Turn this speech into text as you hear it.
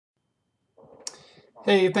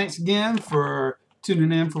Hey, thanks again for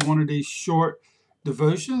tuning in for one of these short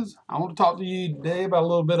devotions. I want to talk to you today about a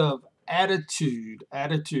little bit of attitude.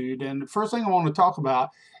 And the first thing I want to talk about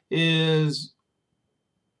is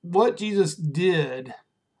what Jesus did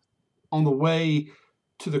on the way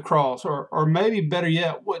to the cross, or maybe better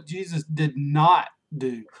yet, what Jesus did not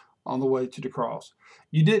do on the way to the cross.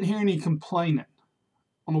 You didn't hear any complaining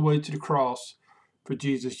on the way to the cross for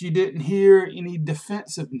Jesus. You didn't hear any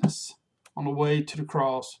defensiveness on the way to the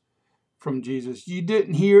cross from Jesus. You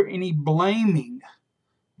didn't hear any blaming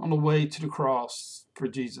on the way to the cross for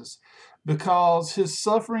Jesus, because his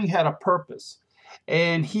suffering had a purpose,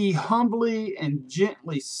 and he humbly and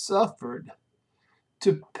gently suffered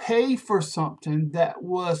to pay for something that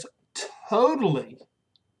was totally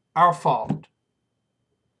our fault.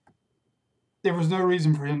 There was no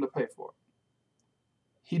reason for him to pay for it.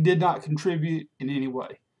 He did not contribute in any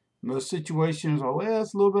way. Most situations are, well,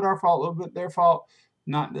 it's a little bit our fault, a little bit their fault.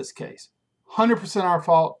 Not in this case. 100% our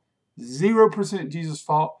fault, 0% Jesus'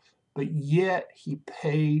 fault, but yet he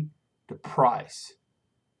paid the price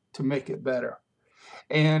to make it better.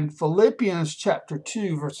 And Philippians chapter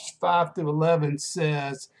 2, verses 5 through 11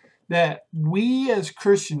 says that we as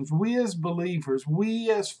Christians, we as believers,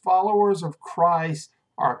 we as followers of Christ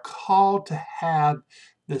are called to have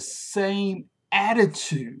the same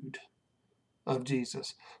attitude of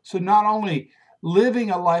Jesus. So not only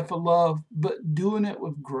living a life of love, but doing it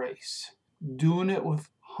with grace, doing it with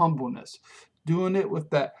humbleness, doing it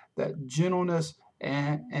with that gentleness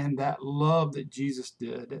and that love that Jesus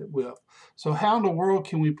did it with. So how in the world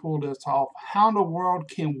can we pull this off? How in the world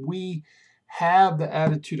can we have the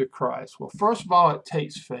attitude of Christ? Well, first of all, it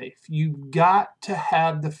takes faith. You've got to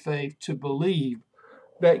have the faith to believe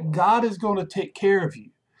that God is going to take care of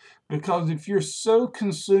you. Because if you're so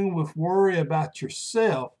consumed with worry about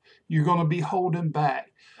yourself, you're going to be holding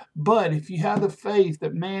back. But if you have the faith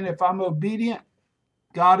that, man, if I'm obedient,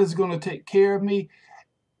 God is going to take care of me,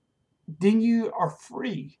 then you are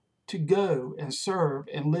free to go and serve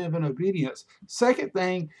and live in obedience. Second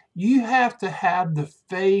thing, you have to have the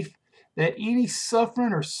faith that any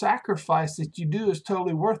suffering or sacrifice that you do is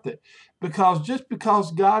totally worth it. Because just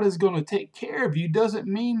because God is going to take care of you doesn't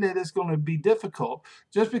mean that it's going to be difficult.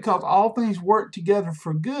 Just because all things work together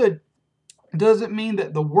for good doesn't mean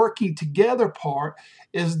that the working together part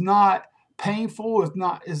is not painful,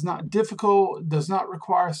 is not difficult, does not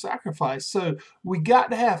require sacrifice. So we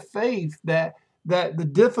got to have faith that the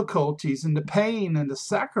difficulties and the pain and the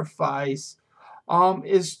sacrifice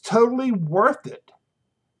is totally worth it.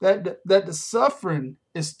 That the suffering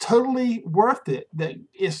is totally worth it, that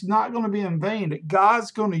it's not going to be in vain, that God's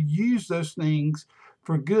going to use those things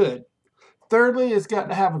for good. Thirdly, it's got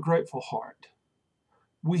to have a grateful heart.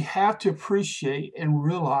 We have to appreciate and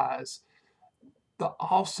realize the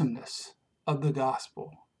awesomeness of the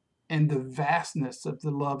gospel and the vastness of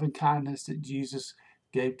the love and kindness that Jesus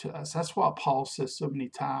gave to us. That's why Paul says so many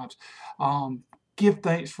times, give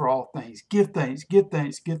thanks for all things. Give thanks,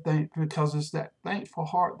 because it's that thankful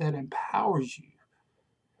heart that empowers you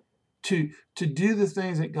to do the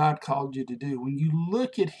things that God called you to do. When you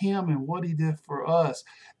look at him and what he did for us,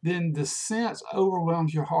 then the sense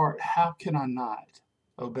overwhelms your heart. How can I not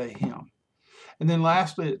obey him? And then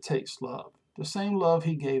lastly, it takes love. The same love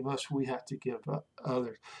he gave us, we have to give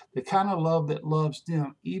others. The kind of love that loves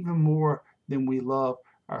them even more than we love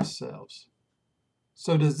ourselves.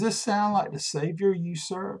 So does this sound like the Savior you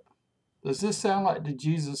serve? Does this sound like the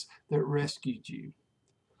Jesus that rescued you?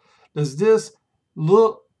 Does this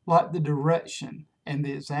look like the direction and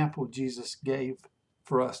the example Jesus gave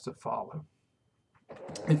for us to follow?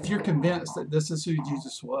 If you're convinced that this is who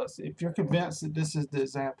Jesus was, if you're convinced that this is the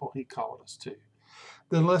example he called us to,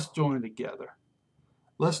 then let's join together.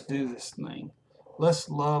 Let's do this thing. Let's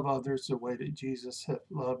love others the way that Jesus has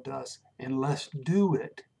loved us, and let's do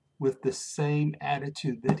it with the same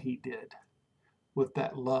attitude that he did, with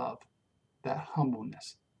that love, that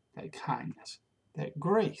humbleness, that kindness, that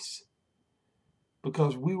grace,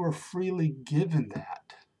 because we were freely given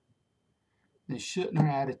that. And shouldn't our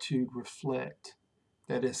attitude reflect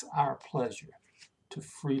that it's our pleasure to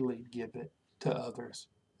freely give it to others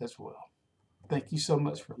as well? Thank you so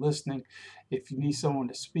much for listening. If you need someone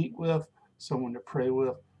to speak with, someone to pray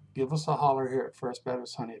with, give us a holler here at First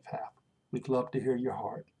Baptist Honey of Half. We'd love to hear your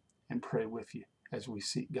heart and pray with you as we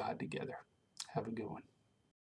seek God together. Have a good one.